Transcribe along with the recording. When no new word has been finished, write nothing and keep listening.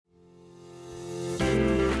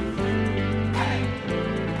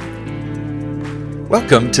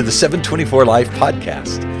Welcome to the 724 Life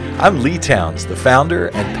podcast. I'm Lee Towns, the founder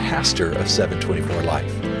and pastor of 724 Life.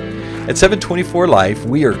 At 724 Life,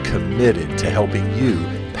 we are committed to helping you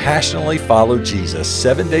passionately follow Jesus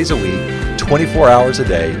 7 days a week, 24 hours a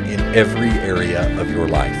day in every area of your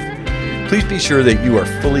life. Please be sure that you are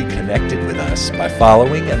fully connected with us by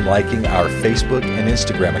following and liking our Facebook and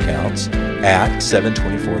Instagram accounts at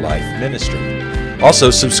 724 Life Ministry. Also,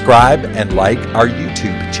 subscribe and like our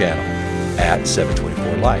YouTube channel at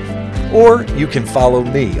 724 Life. Or you can follow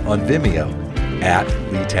me on Vimeo at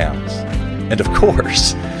Lee Towns. And of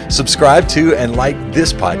course, subscribe to and like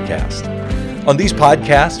this podcast. On these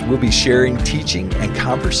podcasts, we'll be sharing teaching and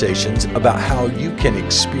conversations about how you can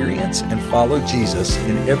experience and follow Jesus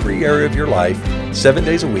in every area of your life 7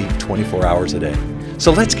 days a week, 24 hours a day.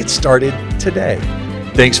 So let's get started today.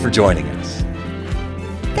 Thanks for joining us.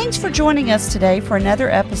 Thanks for joining us today for another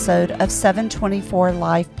episode of 724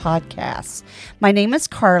 Life Podcasts. My name is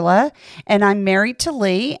Carla, and I'm married to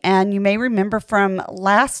Lee, and you may remember from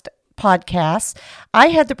last podcast, I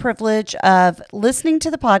had the privilege of listening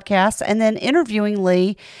to the podcast and then interviewing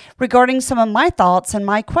Lee regarding some of my thoughts and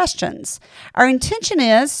my questions. Our intention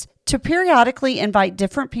is to periodically invite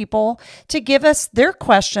different people to give us their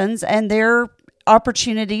questions and their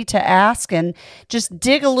opportunity to ask and just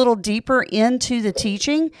dig a little deeper into the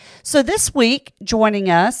teaching. So this week, joining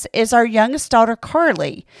us is our youngest daughter,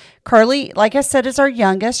 Carly. Carly, like I said, is our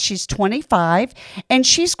youngest. She's 25, and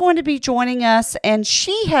she's going to be joining us, and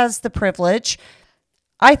she has the privilege,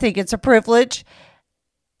 I think it's a privilege,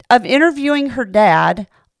 of interviewing her dad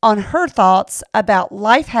on her thoughts about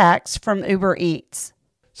life hacks from Uber Eats.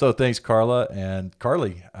 So thanks, Carla and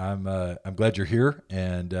Carly. I'm glad you're here,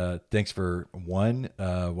 and thanks for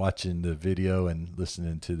watching the video and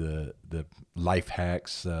listening to the life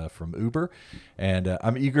hacks from Uber. And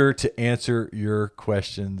I'm eager to answer your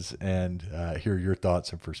questions and hear your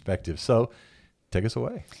thoughts and perspectives. So take us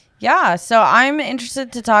away. Yeah, so I'm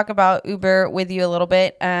interested to talk about Uber with you a little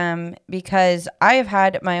bit because I have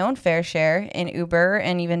had my own fair share in Uber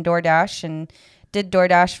and even DoorDash, and did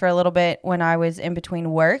DoorDash for a little bit when I was in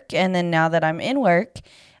between work. And then now that I'm in work,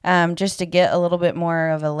 just to get a little bit more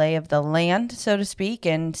of a lay of the land, so to speak,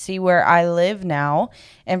 and see where I live now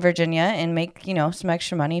in Virginia and make, some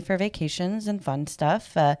extra money for vacations and fun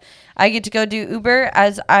stuff. I get to go do Uber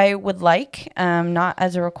as I would like, not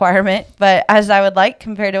as a requirement, but as I would like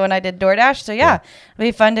compared to when I did DoorDash. So yeah, it'll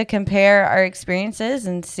be fun to compare our experiences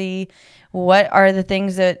and see what are the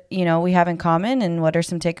things that, we have in common and what are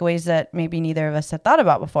some takeaways that maybe neither of us had thought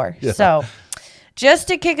about before. Yeah. So just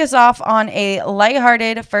to kick us off on a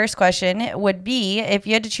lighthearted first question would be, if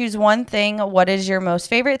you had to choose one thing, what is your most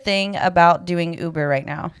favorite thing about doing Uber right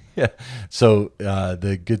now? Yeah. So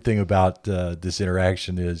the good thing about this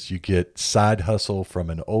interaction is you get side hustle from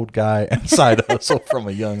an old guy and side hustle from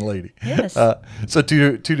a young lady. Yes. So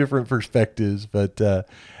two different perspectives, but there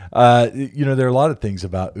are a lot of things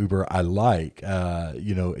about Uber I like.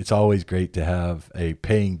 It's always great to have a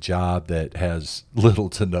paying job that has little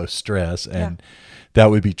to no stress, and that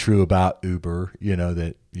would be true about Uber.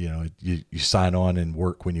 You sign on and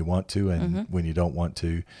work when you want to, and when you don't want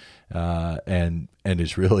to. And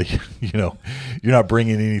it's really, you're not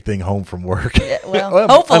bringing anything home from work. Well,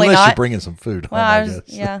 hopefully unless not. you're bringing some food home, I guess.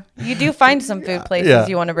 Yeah, you do find some food places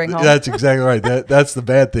you want to bring home. That's exactly right. That's the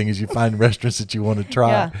bad thing, is you find restaurants that you want to try.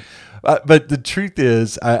 Yeah. But the truth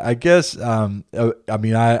is, I guess, I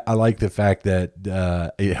like the fact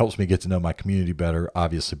that it helps me get to know my community better,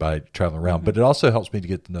 obviously, by traveling around. But it also helps me to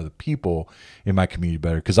get to know the people in my community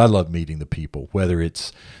better, because I love meeting the people, whether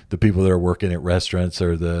it's the people that are working at restaurants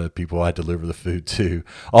or the people I deliver the food to.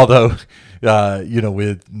 Although,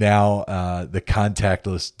 with now the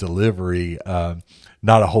contactless delivery,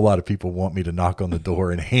 not a whole lot of people want me to knock on the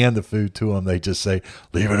door and hand the food to them. They just say,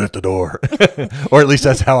 "Leave it at the door," or at least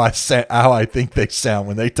that's how I think they sound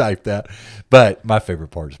when they type that. But my favorite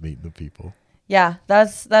part is meeting the people. Yeah,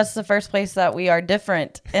 that's the first place that we are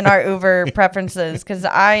different in our Uber preferences, because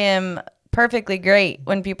I am perfectly great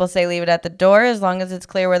when people say leave it at the door, as long as it's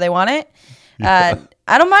clear where they want it.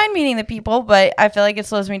 I don't mind meeting the people, but I feel like it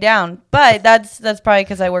slows me down. But that's probably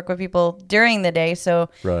because I work with people during the day. So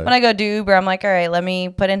when I go do Uber, I'm like, all right, let me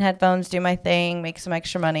put in headphones, do my thing, make some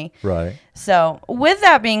extra money. Right. So with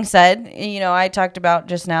that being said, I talked about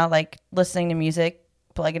just now, like listening to music,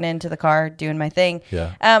 plugging into the car, doing my thing.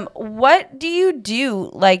 Yeah. What do you do,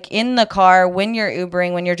 like in the car when you're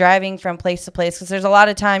Ubering, when you're driving from place to place? Because there's a lot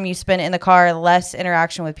of time you spend in the car, less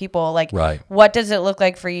interaction with people. Like, what does it look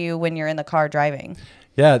like for you when you're in the car driving?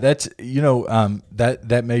 Yeah, that's,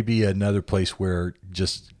 that may be another place where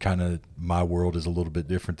just kind of my world is a little bit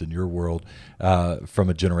different than your world from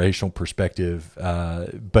a generational perspective.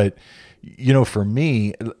 But, for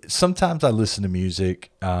me, sometimes I listen to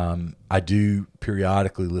music. I do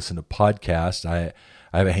periodically listen to podcasts.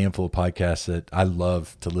 I have a handful of podcasts that I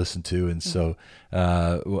love to listen to. And so,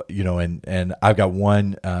 and I've got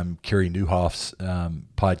one, Carey Nieuwhof's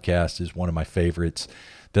podcast is one of my favorites.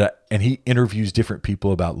 And he interviews different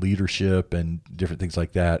people about leadership and different things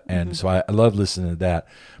like that. And so I love listening to that.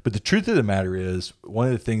 But the truth of the matter is, one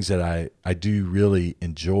of the things that I do really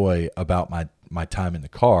enjoy about my time in the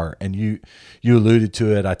car, and you alluded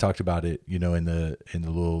to it, I talked about it, in the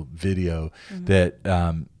little video, that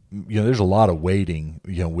there's a lot of waiting,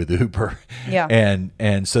 with Uber. Yeah.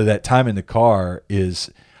 And so that time in the car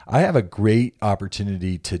I have a great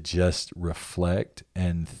opportunity to just reflect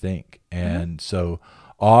and think. And so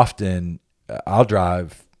often I'll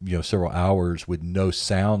drive, several hours with no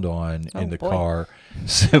sound on in the car,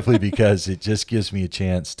 simply because it just gives me a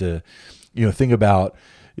chance to, think about,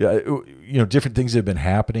 different things that have been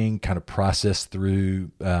happening, kind of process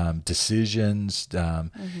through decisions,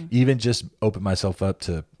 even just open myself up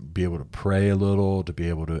to be able to pray a little, to be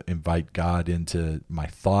able to invite God into my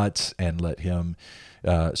thoughts and let him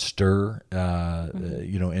stir,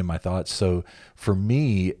 in my thoughts. So for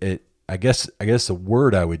me, I guess the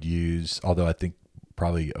word I would use, although I think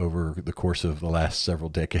probably over the course of the last several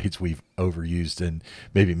decades we've overused and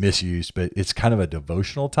maybe misused, but it's kind of a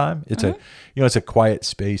devotional time. It's it's a quiet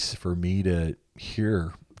space for me to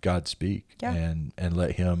hear God speak and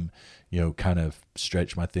let him, kind of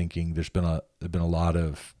stretch my thinking. There've been a lot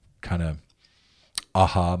of kind of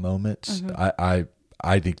aha moments.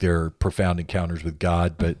 I think there are profound encounters with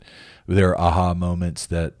God, but there are aha moments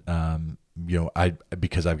that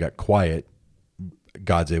because I've got quiet,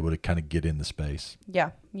 God's able to kind of get in the space.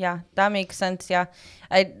 Yeah, that makes sense. Yeah,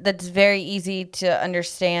 that's very easy to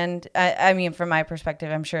understand. I mean, from my perspective,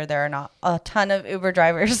 I'm sure there are not a ton of Uber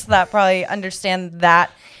drivers that probably understand that.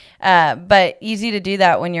 But easy to do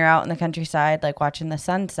that when you're out in the countryside, like watching the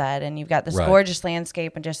sunset, and you've got this gorgeous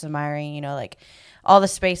landscape and just admiring, like all the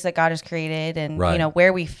space that God has created and,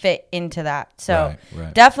 where we fit into that. So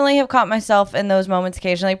definitely have caught myself in those moments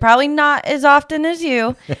occasionally, probably not as often as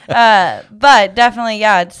you, but definitely,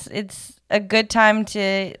 it's a good time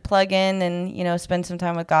to plug in and, spend some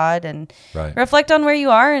time with God and reflect on where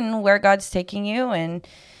you are and where God's taking you. And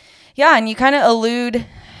and you kind of allude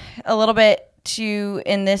a little bit to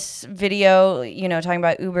in this video, talking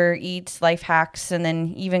about Uber Eats, life hacks, and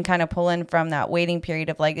then even kind of pull in from that waiting period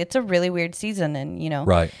of like, it's a really weird season. And,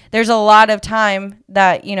 there's a lot of time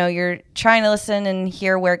that, you're trying to listen and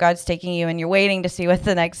hear where God's taking you and you're waiting to see what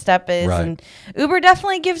the next step is. And Uber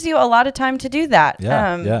definitely gives you a lot of time to do that.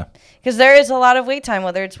 Because there is a lot of wait time,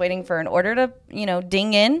 whether it's waiting for an order to,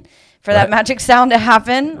 ding in for that magic sound to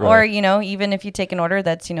happen, or, even if you take an order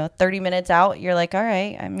that's, 30 minutes out, you're like, all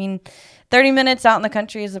right, I mean, 30 minutes out in the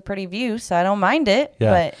country is a pretty view, so I don't mind it.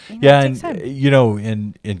 But it takes time.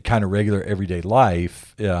 In kind of regular everyday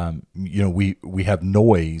life, we have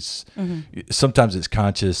noise. Sometimes it's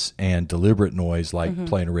conscious and deliberate noise, like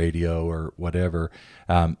playing radio or whatever,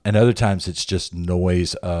 and other times it's just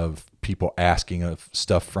noise of people asking of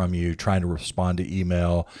stuff from you, trying to respond to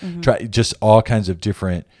email, just all kinds of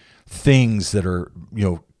different things that are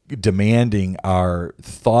demanding our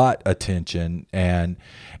thought attention. And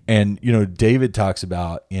David talks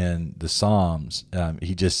about in the Psalms,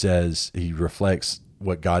 he just says, he reflects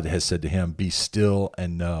what God has said to him, be still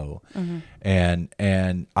and know.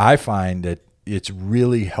 And I find that it's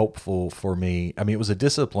really helpful for me. I mean, it was a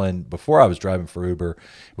discipline before I was driving for Uber.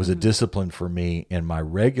 It was a discipline for me in my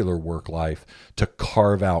regular work life to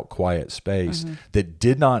carve out quiet space that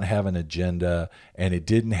did not have an agenda and it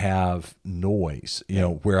didn't have noise,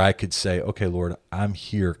 where I could say, okay, Lord, I'm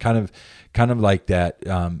here. Kind of like that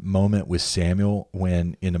moment with Samuel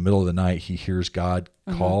when in the middle of the night, he hears God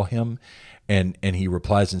call him and he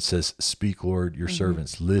replies and says, speak, Lord, your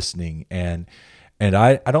servant's listening. And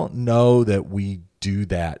I don't know that we do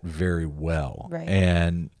that very well.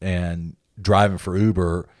 And driving for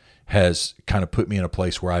Uber has kind of put me in a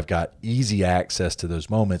place where I've got easy access to those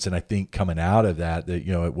moments. And I think coming out of that,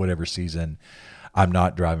 at whatever season I'm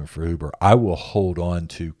not driving for Uber, I will hold on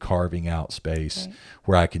to carving out space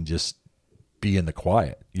where I can just be in the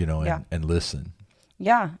quiet, and listen.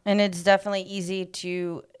 Yeah. And it's definitely easy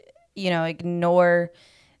to, ignore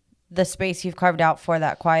the space you've carved out for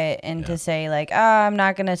that quiet and to say like, I'm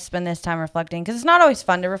not going to spend this time reflecting, because it's not always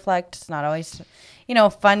fun to reflect. It's not always,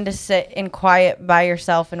 fun to sit in quiet by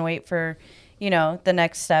yourself and wait for, the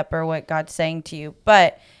next step or what God's saying to you.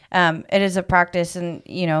 But it is a practice, and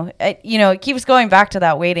it keeps going back to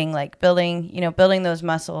that waiting, like building those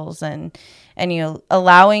muscles, and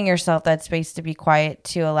allowing yourself that space to be quiet,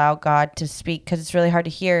 to allow God to speak, because it's really hard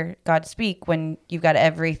to hear God speak when you've got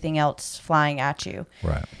everything else flying at you.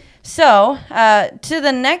 Right. So to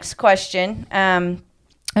the next question,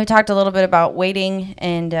 we talked a little bit about waiting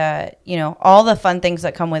and, all the fun things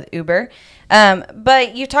that come with Uber.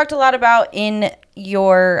 But you talked a lot about in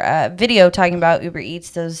your video talking about Uber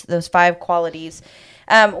Eats, those 5 qualities.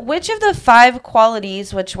 Which of the 5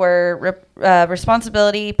 qualities, which were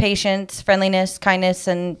responsibility, patience, friendliness, kindness,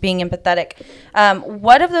 and being empathetic,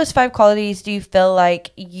 what of those 5 qualities do you feel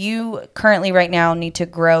like you currently right now need to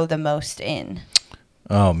grow the most in?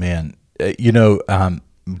 Oh, man.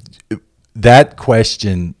 That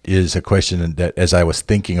question is a question that, as I was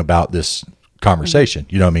thinking about this conversation,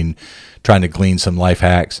 trying to glean some life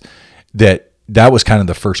hacks, that was kind of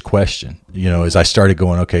the first question, as I started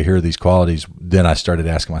going, okay, here are these qualities. Then I started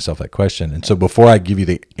asking myself that question. And so before I give you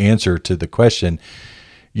the answer to the question,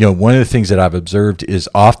 one of the things that I've observed is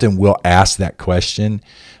often we'll ask that question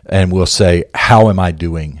and we'll say, how am I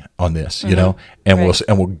doing on this? And right.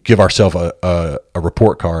 we'll give ourselves a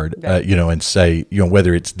report card, right. And say,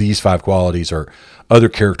 whether it's these 5 qualities or other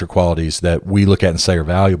character qualities that we look at and say are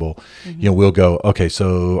valuable, mm-hmm. We'll go, okay,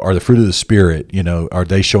 so are the fruit of the Spirit, are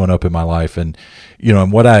they showing up in my life? And,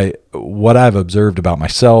 and what I've observed about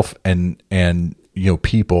myself and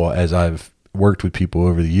people as I've worked with people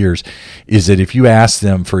over the years is that if you ask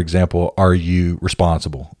them, for example, are you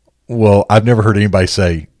responsible? Well, I've never heard anybody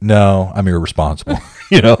say, no, I'm irresponsible,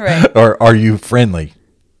 right. Or are you friendly?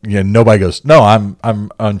 Nobody goes, no,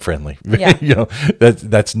 I'm unfriendly. Yeah.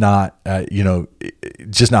 That's not,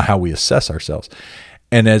 just not how we assess ourselves.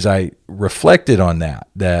 And as I reflected on that,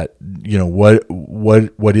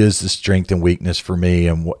 what is the strength and weakness for me,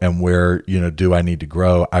 and where, do I need to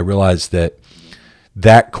grow? I realized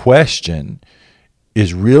that question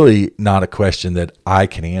is really not a question that I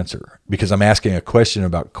can answer, because I'm asking a question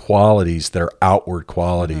about qualities that are outward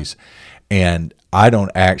qualities. Mm-hmm. And I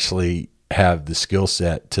don't actually have the skill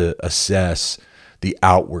set to assess the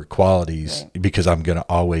outward qualities, right. because I'm going to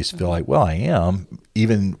always feel like, well, I am,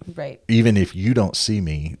 even if you don't see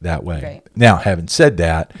me that way. Right. Now, having said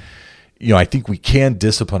that, I think we can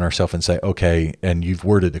discipline ourselves and say, okay, and you've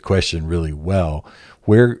worded the question really well.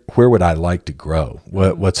 Where would I like to grow?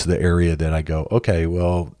 What's the area that I go, okay,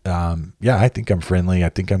 well, I think I'm friendly. I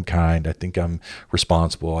think I'm kind. I think I'm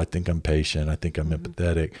responsible. I think I'm patient. I think I'm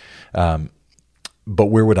empathetic. But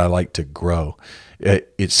where would I like to grow?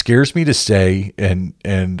 It scares me to say,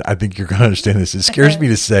 and I think you're going to understand this. It scares me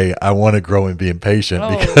to say I want to grow in being patient,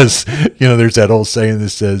 because there's that old saying that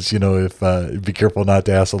says, if be careful not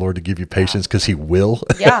to ask the Lord to give you patience, because He will.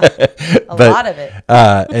 Yeah, a lot of it.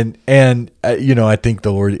 I think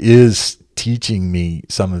the Lord is teaching me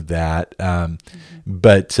some of that.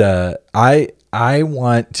 But I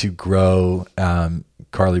want to grow,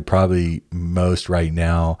 Carly, probably most right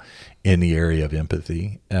now in the area of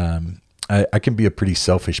empathy. I can be a pretty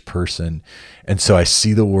selfish person. And so I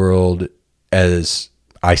see the world as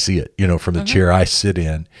I see it, from the chair I sit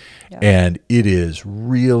in. Yeah. And it is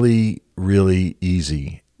really, really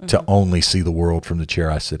easy to only see the world from the chair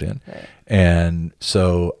I sit in. Right. And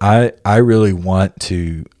so I really want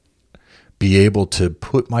to be able to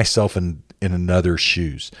put myself in another's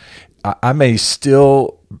shoes. I may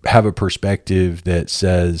still have a perspective that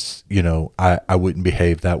says, I wouldn't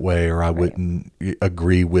behave that way, or I wouldn't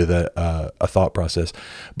agree with a thought process,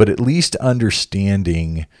 but at least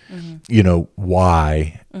understanding,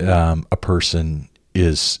 why a person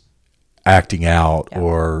is acting out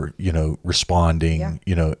or, responding,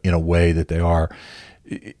 in a way that they are.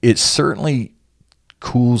 It certainly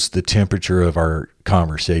cools the temperature of our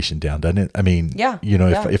conversation down, doesn't it? I mean,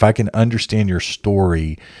 if I can understand your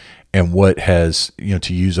story and what has,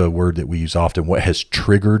 to use a word that we use often, what has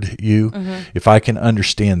triggered you, if I can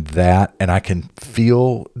understand that and I can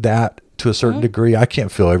feel that to a certain degree, I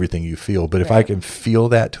can't feel everything you feel, but if I can feel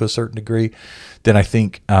that to a certain degree, then I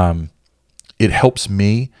think it helps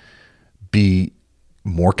me be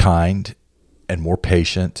more kind and more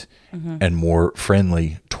patient and more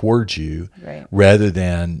friendly towards you, rather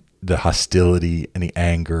than the hostility and the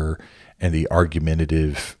anger and the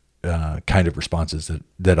argumentative kind of responses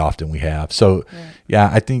that often we have. So,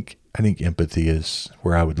 I think empathy is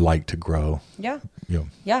where I would like to grow. Yeah.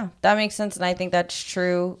 Yeah, that makes sense. And I think that's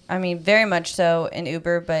true. I mean, very much so in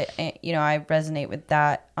Uber, but I resonate with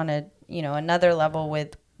that on a, another level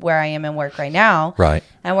with where I am in work right now. Right.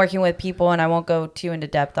 I'm working with people, and I won't go too into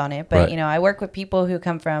depth on it, but, Right. I work with people who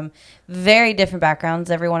come from very different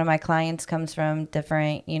backgrounds. Every one of my clients comes from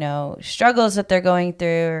different, struggles that they're going through,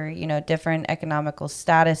 or, different economical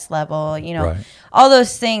status level, Right. all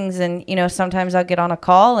those things. And, sometimes I'll get on a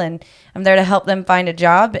call and I'm there to help them find a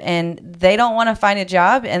job, and they don't want to find a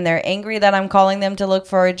job, and they're angry that I'm calling them to look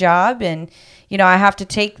for a job. And, I have to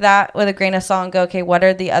take that with a grain of salt and go, okay, what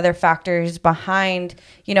are the other factors behind,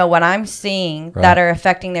 what I'm seeing that are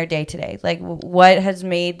affecting their day to day? Like, what has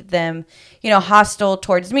made them, hostile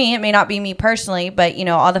towards me? It may not be me personally, but,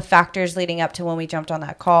 all the factors leading up to when we jumped on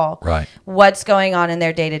that call. Right. What's going on in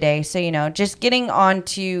their day to day? So, just getting on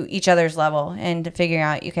to each other's level and figuring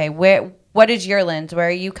out, okay, what is your lens? Where are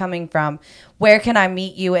you coming from? Where can I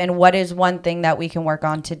meet you? And what is one thing that we can work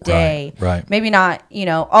on today? Right. Maybe not,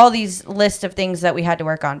 all these lists of things that we had to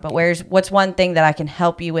work on, but what's one thing that I can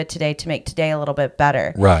help you with today to make today a little bit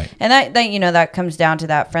better? Right. And that that comes down to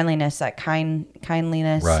that friendliness, that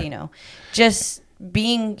kindliness, Right. Just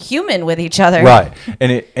being human with each other. Right.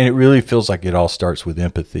 And it really feels like it all starts with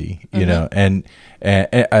empathy, you know, and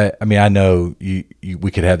I mean, I know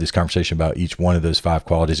we could have this conversation about each one of those 5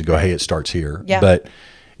 qualities and go, hey, it starts here. Yeah. But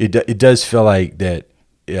it does feel like that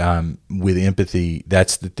with empathy,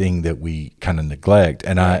 that's the thing that we kind of neglect.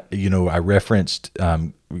 And I referenced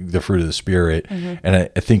the fruit of the Spirit, and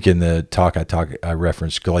I think in the talk I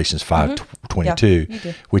referenced Galatians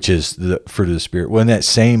 5:22, which is the fruit of the Spirit. Well, in that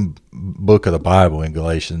same book of the Bible in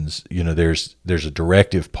Galatians, there's a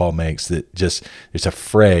directive Paul makes that it's a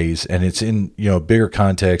phrase, and it's in a bigger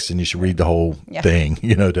context, and you should read the whole thing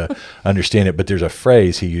to understand it. But there's a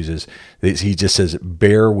phrase he uses that he just says,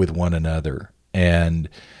 "Bear with one another." And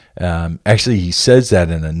actually, he says that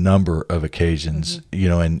in a number of occasions,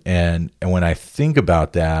 and when I think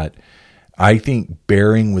about that, I think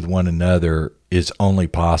bearing with one another is only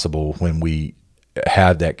possible when we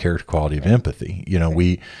have that character quality of empathy.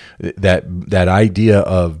 That idea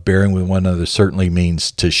of bearing with one another certainly means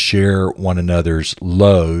to share one another's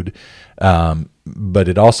load, but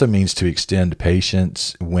it also means to extend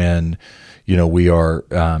patience when we are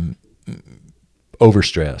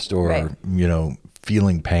overstressed or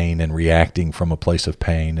feeling pain and reacting from a place of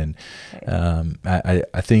pain. And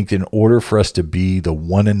I think in order for us to be the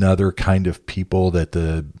one another kind of people that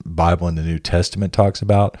the Bible and the New Testament talks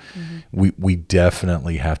about, we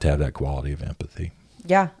definitely have to have that quality of empathy.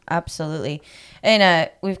 Yeah, absolutely. And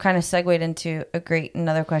we've kind of segued into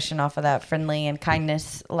another question off of that friendly and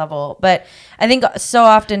kindness level. But I think so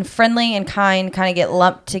often friendly and kind of get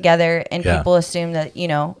lumped together, and people assume that,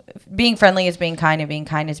 being friendly is being kind and being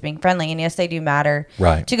kind is being friendly. And yes, they do matter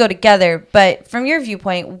to go together. But from your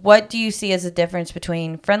viewpoint, what do you see as the difference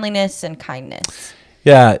between friendliness and kindness?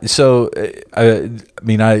 Yeah. So, I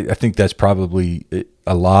think that's probably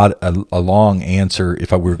a long answer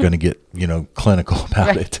if I were going to get, clinical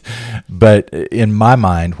about it. But in my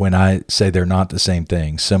mind, when I say they're not the same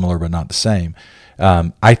thing, similar but not the same,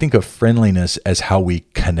 I think of friendliness as how we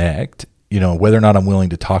connect, whether or not I'm willing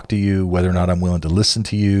to talk to you, whether or not I'm willing to listen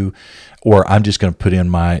to you, or I'm just going to put in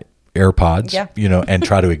my AirPods, and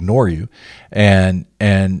try to ignore you. And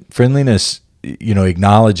friendliness,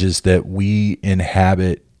 acknowledges that we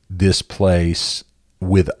inhabit this place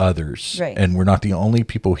with others, and we're not the only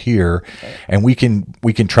people here, and we can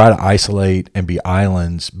try to isolate and be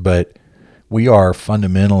islands, but we are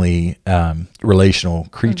fundamentally relational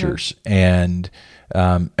creatures, and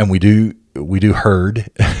we do herd,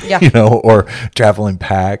 or travel in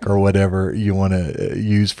pack or whatever you want to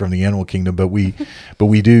use from the animal kingdom, but we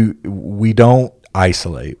don't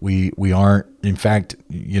isolate. We aren't. In fact,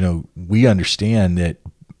 we understand that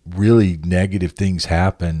really negative things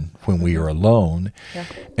happen when we are alone.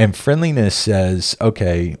 And friendliness says,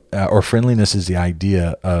 or friendliness is the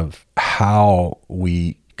idea of how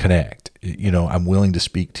we connect. I'm willing to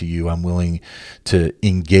speak to you. I'm willing to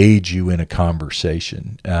engage you in a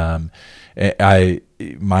conversation. My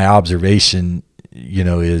observation,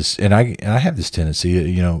 is, and I have this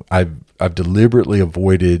tendency, I've deliberately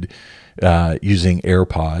avoided using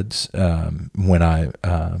AirPods when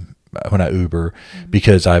I Uber,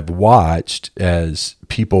 because I've watched as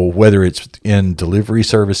people, whether it's in delivery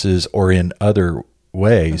services or in other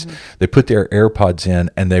ways, they put their AirPods in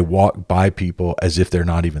and they walk by people as if they're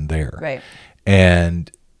not even there. Right. And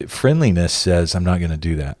friendliness says, I'm not going to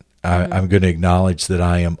do that. I'm going to acknowledge that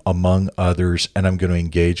I am among others, and I'm going to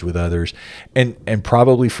engage with others. And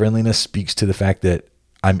probably friendliness speaks to the fact that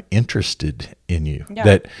I'm interested in you,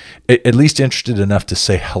 that at least interested enough to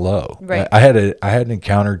say hello. Right. I had an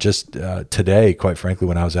encounter just today, quite frankly,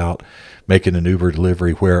 when I was out making an Uber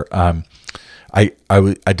delivery, where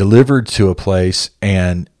I delivered to a place,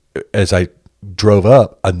 and as I drove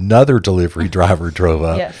up, another delivery driver drove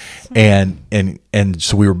up. Yes. And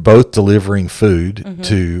so we were both delivering food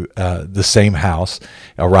to the same house,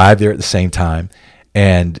 arrived there at the same time.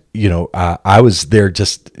 And, I was there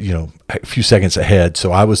just, a few seconds ahead.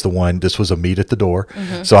 So I was the one, this was a meet at the door.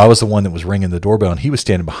 So I was the one that was ringing the doorbell, and he was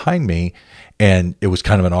standing behind me, and it was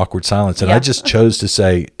kind of an awkward silence. And I just chose to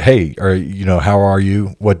say, hey, how are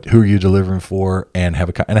you? Who are you delivering for? And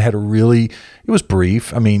and I had it was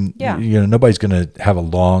brief. I mean, nobody's going to have a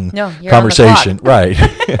long conversation. Right.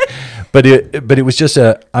 But it was just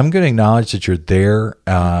I'm going to acknowledge that you're there.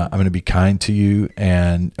 I'm going to be kind to you,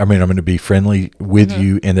 and I'm going to be friendly with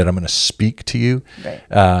you, and that I'm going to speak to you.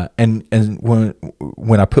 Right. And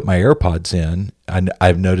when I put my AirPods in,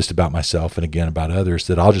 I've noticed about myself, and again about others,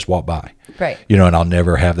 that I'll just walk by. Right. And I'll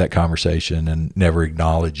never have that conversation and never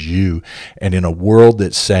acknowledge you. And in a world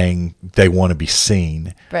that's saying they want to be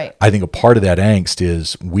seen, right, I think a part of that angst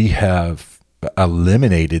is we have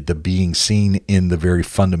eliminated the being seen in the very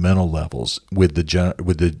fundamental levels with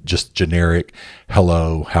the just generic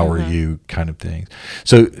hello, how are you kind of thing.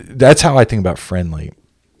 So that's how I think about friendly.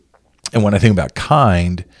 And when I think about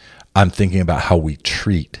kind, I'm thinking about how we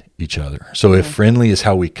treat each other. So if friendly is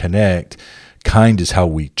how we connect, kind is how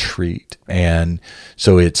we treat. And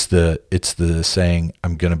so it's the saying,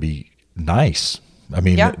 I'm going to be nice. I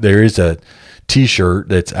mean, there is a T-shirt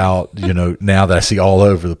that's out, now that I see all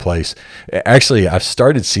over the place. Actually, I've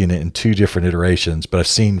started seeing it in 2 different iterations,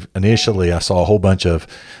 but initially I saw a whole bunch of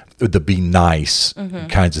the be nice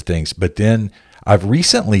kinds of things. But then I've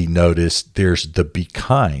recently noticed there's the be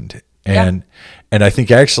kind. And I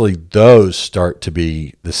think actually those start to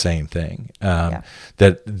be the same thing,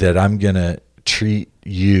 that I'm going to treat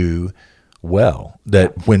you well,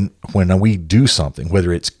 that when we do something,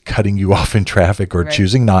 whether it's cutting you off in traffic or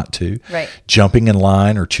choosing not to, jumping in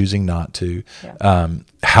line or choosing not to,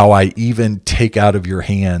 how I even take out of your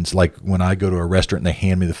hands, like when I go to a restaurant and they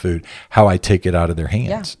hand me the food, how I take it out of their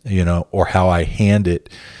hands, or how I hand it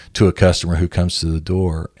to a customer who comes to the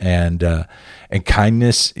door. And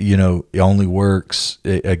kindness, it only works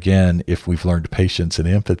again if we've learned patience and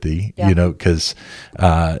empathy, because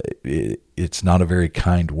it's not a very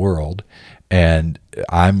kind world. And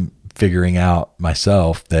I'm figuring out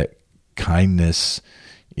myself that kindness,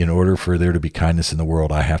 in order for there to be kindness in the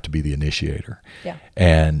world, I have to be the initiator. Yeah.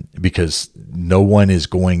 And because no one is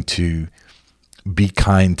going to be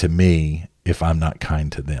kind to me if I'm not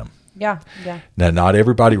kind to them. Yeah. Yeah. Now, not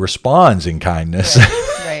everybody responds in kindness.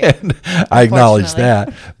 Right. And I acknowledge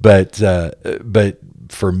that. But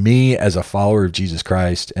for me as a follower of Jesus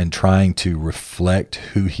Christ and trying to reflect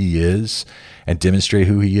who he is and demonstrate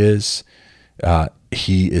who he is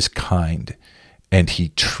kind, and he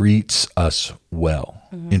treats us well.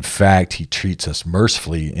 In fact, he treats us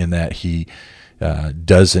mercifully in that he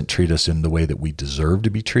doesn't treat us in the way that we deserve to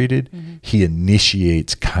be treated. He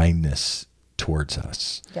initiates kindness towards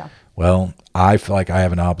us. Yeah. Well, I feel like I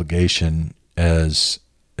have an obligation as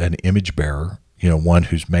an image bearer, one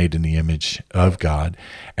who's made in the image of God,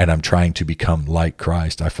 and I'm trying to become like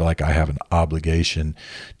Christ. I feel like I have an obligation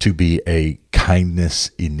to be a kindness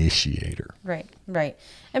initiator. Right.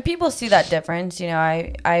 And people see that difference.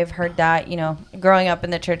 I've heard that, growing up in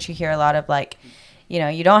the church, you hear a lot of like,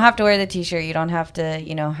 you don't have to wear the T-shirt. You don't have to,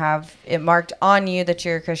 have it marked on you that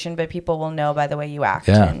you're a Christian, but people will know by the way you act.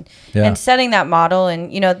 And setting that model,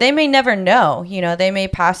 and, they may never know, they may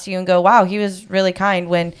pass you and go, wow, he was really kind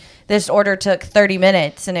when this order took 30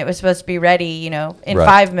 minutes and it was supposed to be ready, in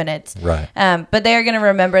 5 minutes. Right. But they are going to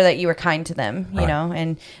remember that you were kind to them,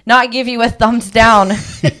 and not give you a thumbs down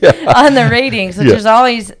on the ratings, which is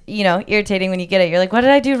always, irritating when you get it. You're like, what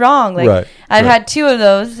did I do wrong? Like I've had 2 of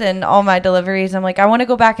those in all my deliveries. I'm like, I want to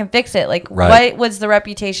go back and fix it. Like, what was the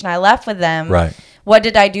reputation I left with them? Right. What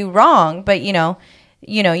did I do wrong? But, you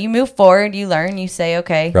move forward, you learn, you say,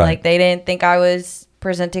 okay, like they didn't think I was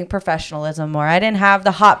presenting professionalism, or I didn't have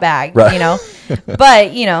the hot bag, but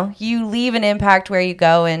you leave an impact where you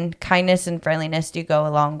go, and kindness and friendliness do go a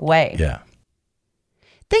long way. Yeah.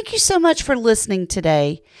 Thank you so much for listening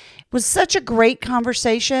today. It was such a great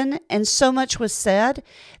conversation, and so much was said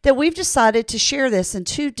that we've decided to share this in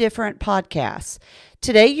 2 different podcasts.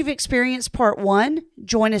 Today you've experienced part 1.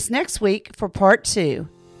 Join us next week for part 2.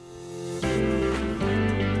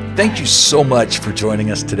 Thank you so much for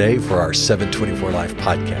joining us today for our 724 Life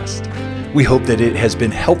podcast. We hope that it has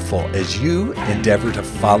been helpful as you endeavor to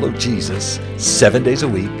follow Jesus 7 days a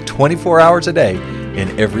week, 24 hours a day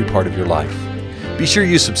in every part of your life. Be sure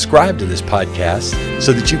you subscribe to this podcast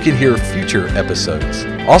so that you can hear future episodes.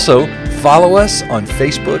 Also, follow us on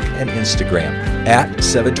Facebook and Instagram at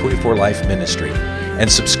 724 Life Ministry,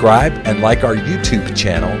 and subscribe and like our YouTube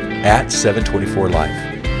channel at 724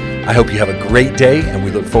 Life. I hope you have a great day, and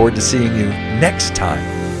we look forward to seeing you next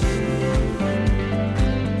time